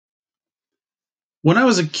When I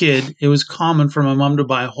was a kid, it was common for my mom to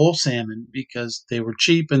buy whole salmon because they were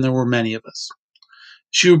cheap and there were many of us.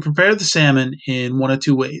 She would prepare the salmon in one of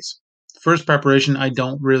two ways. The first preparation I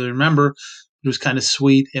don't really remember. It was kind of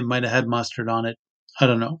sweet. It might have had mustard on it. I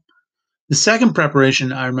don't know. The second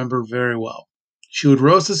preparation I remember very well. She would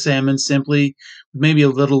roast the salmon simply with maybe a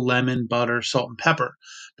little lemon, butter, salt, and pepper.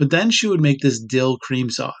 But then she would make this dill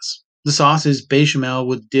cream sauce. The sauce is bechamel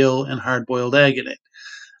with dill and hard boiled egg in it.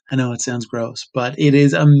 I know it sounds gross, but it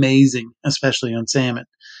is amazing, especially on salmon.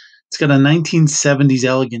 It's got a 1970s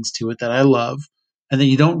elegance to it that I love and that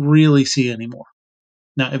you don't really see anymore.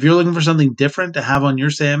 Now, if you're looking for something different to have on your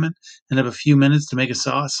salmon and have a few minutes to make a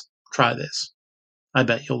sauce, try this. I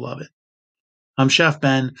bet you'll love it. I'm Chef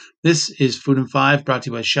Ben. This is Food and Five brought to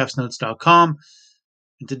you by chefsnotes.com.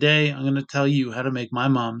 And today I'm going to tell you how to make my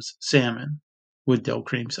mom's salmon with dill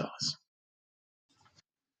cream sauce.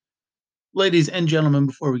 Ladies and gentlemen,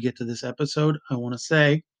 before we get to this episode, I want to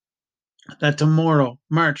say that tomorrow,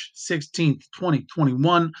 March 16th,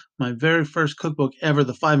 2021, my very first cookbook ever,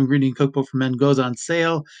 the 5 ingredient cookbook for men, goes on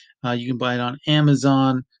sale. You can buy it on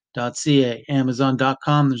Amazon.ca,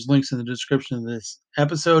 Amazon.com. There's links in the description of this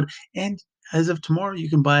episode. And as of tomorrow, you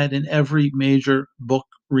can buy it in every major book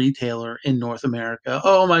retailer in North America.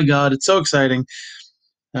 Oh my God, it's so exciting.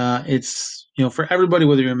 It's, for everybody,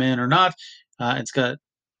 whether you're a man or not. It's got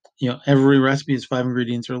every recipe is 5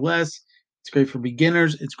 ingredients or less. It's great for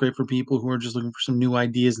beginners. It's great for people who are just looking for some new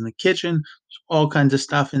ideas in the kitchen. There's all kinds of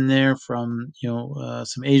stuff in there, from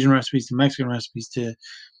some Asian recipes to Mexican recipes to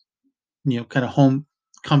kind of home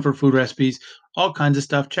comfort food recipes. All kinds of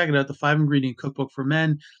stuff. Check it out. The 5 ingredient cookbook for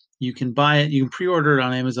men. You can buy it. You can pre-order it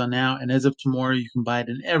on Amazon now, and as of tomorrow, you can buy it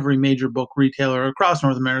in every major book retailer across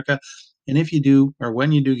North America. And if you do, or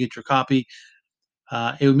when you do get your copy,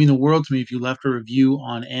 it would mean the world to me if you left a review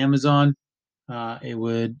on Amazon. It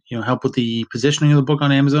would, help with the positioning of the book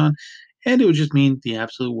on Amazon, and it would just mean the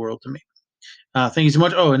absolute world to me. Thank you so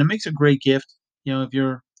much. Oh, and it makes a great gift. If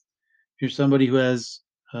you're somebody who has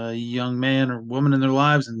a young man or woman in their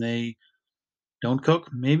lives and they don't cook,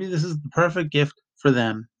 maybe this is the perfect gift for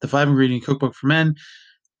them. The 5 ingredient cookbook for men.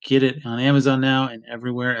 Get it on Amazon now and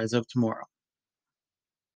everywhere as of tomorrow.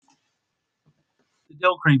 The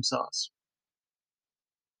dill cream sauce.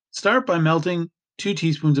 Start by melting 2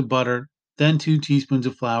 teaspoons of butter, then 2 teaspoons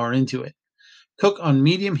of flour into it. Cook on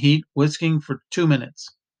medium heat, whisking for 2 minutes.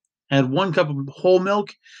 Add 1 cup of whole milk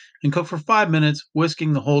and cook for 5 minutes,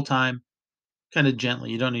 whisking the whole time, kind of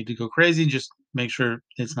gently. You don't need to go crazy, just make sure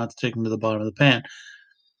it's not sticking to the bottom of the pan.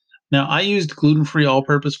 Now, I used gluten free all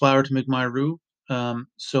purpose flour to make my roux.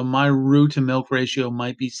 So my roux to milk ratio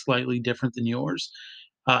might be slightly different than yours.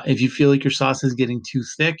 If you feel like your sauce is getting too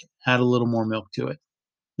thick, add a little more milk to it.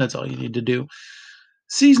 That's all you need to do.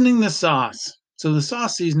 Seasoning the sauce. So the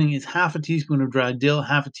sauce seasoning is half a teaspoon of dried dill,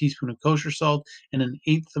 half a teaspoon of kosher salt, and an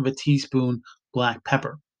eighth of a teaspoon black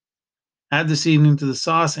pepper. Add the seasoning to the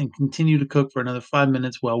sauce and continue to cook for another 5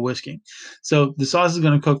 minutes while whisking. So the sauce is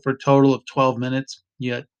going to cook for a total of 12 minutes.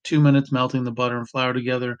 You got 2 minutes melting the butter and flour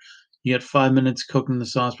together. You got 5 minutes cooking the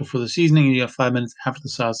sauce before the seasoning, and you got 5 minutes after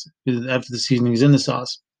the seasoning is in the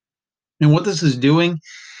sauce. And what this is doing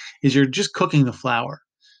is you're just cooking the flour.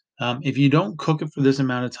 If you don't cook it for this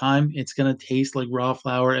amount of time, it's going to taste like raw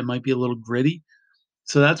flour. It might be a little gritty.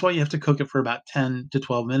 So that's why you have to cook it for about 10 to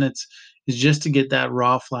 12 minutes, is just to get that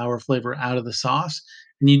raw flour flavor out of the sauce.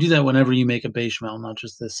 And you do that whenever you make a bechamel, not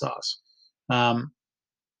just this sauce. Um,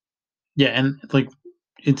 yeah, and like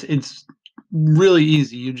it's really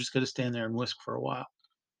easy. You just got to stand there and whisk for a while.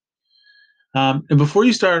 And before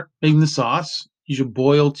you start making the sauce, you should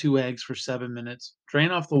boil 2 eggs for 7 minutes.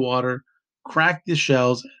 Drain off the water, crack the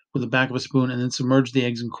shells with the back of a spoon, and then submerge the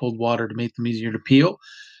eggs in cold water to make them easier to peel.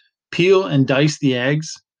 Peel and dice the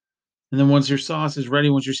eggs. And then once your sauce is ready,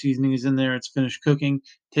 once your seasoning is in there, it's finished cooking,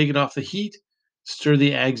 take it off the heat, stir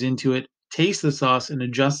the eggs into it, taste the sauce, and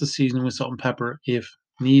adjust the seasoning with salt and pepper if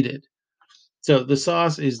needed. So the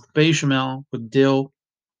sauce is bechamel with dill,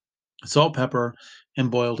 salt, pepper,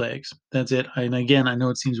 and boiled eggs. That's it. And again, I know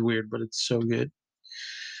it seems weird, but it's so good.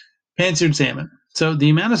 Pan-seared salmon. So the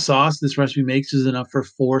amount of sauce this recipe makes is enough for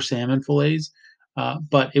 4 salmon fillets,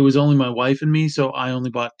 but it was only my wife and me, so I only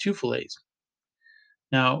bought 2 fillets.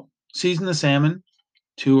 Now, season the salmon,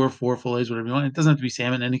 2 or 4 fillets, whatever you want. It doesn't have to be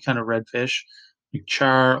salmon, any kind of red fish, like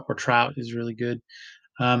char or trout is really good.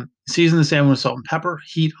 Season the salmon with salt and pepper.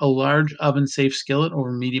 Heat a large oven safe skillet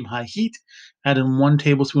over medium high heat. Add in 1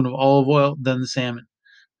 tablespoon of olive oil, then the salmon.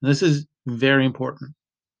 And this is very important.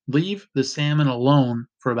 Leave the salmon alone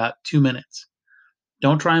for about 2 minutes.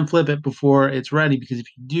 Don't try and flip it before it's ready, because if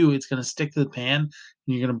you do, it's going to stick to the pan and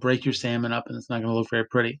you're going to break your salmon up and it's not going to look very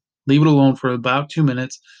pretty. Leave it alone for about 2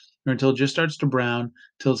 minutes or until it just starts to brown,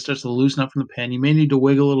 until it starts to loosen up from the pan. You may need to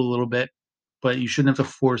wiggle it a little bit, but you shouldn't have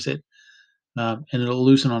to force it, and it'll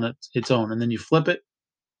loosen on its own. And then you flip it,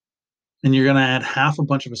 and you're going to add half a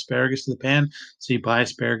bunch of asparagus to the pan. So you buy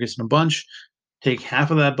asparagus in a bunch, take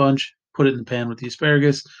half of that bunch, put it in the pan with the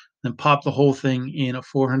asparagus, then pop the whole thing in a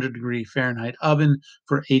 400-degree Fahrenheit oven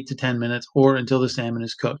for 8 to 10 minutes or until the salmon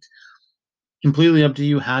is cooked. Completely up to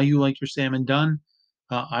you how you like your salmon done.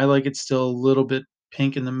 I like it still a little bit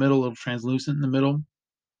pink in the middle, a little translucent in the middle,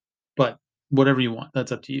 but whatever you want,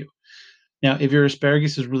 that's up to you. Now, if your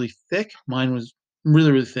asparagus is really thick, mine was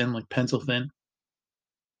really, really thin, like pencil thin.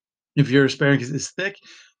 If your asparagus is thick,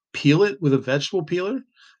 peel it with a vegetable peeler,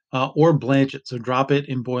 or blanch it. So drop it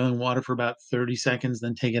in boiling water for about 30 seconds,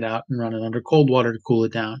 then take it out and run it under cold water to cool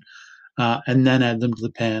it down, and then add them to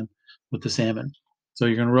the pan with the salmon. So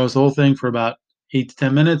you're going to roast the whole thing for about 8 to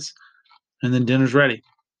 10 minutes, and then dinner's ready.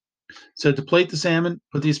 So to plate the salmon,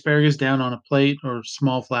 put the asparagus down on a plate or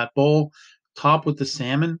small flat bowl, top with the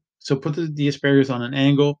salmon. So put the asparagus on an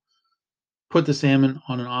angle, put the salmon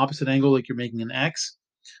on an opposite angle like you're making an X,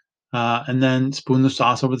 and then spoon the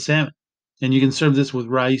sauce over the salmon. And you can serve this with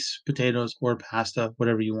rice, potatoes, or pasta,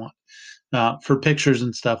 whatever you want. For pictures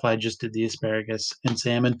and stuff, I just did the asparagus and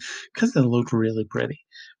salmon because they looked really pretty.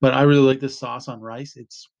 But I really like this sauce on rice.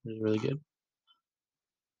 It's really, really good.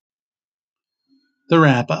 The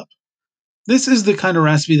wrap up. This is the kind of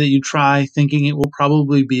recipe that you try thinking it will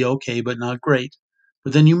probably be okay, but not great.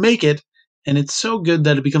 But then you make it, and it's so good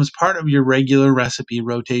that it becomes part of your regular recipe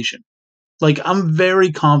rotation. Like, I'm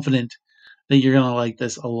very confident that you're going to like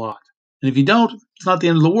this a lot. And if you don't, it's not the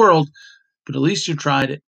end of the world, but at least you tried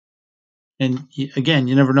it. And again,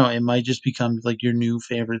 you never know. It might just become like your new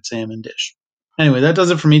favorite salmon dish. Anyway, that does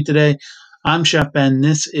it for me today. I'm Chef Ben.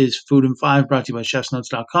 This is Food in 5 brought to you by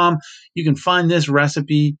chefsnotes.com. You can find this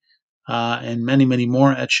recipe and many, many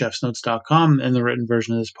more at chefsnotes.com and the written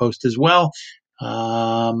version of this post as well.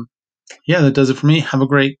 Yeah, that does it for me. Have a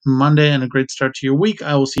great Monday and a great start to your week.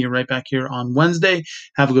 I will see you right back here on Wednesday.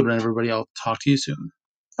 Have a good one, everybody. I'll talk to you soon.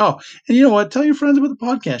 Oh, and you know what? Tell your friends about the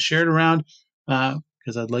podcast. Share it around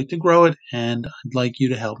because I'd like to grow it and I'd like you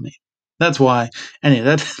to help me. That's why. Anyway,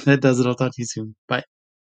 that does it. I'll talk to you soon. Bye.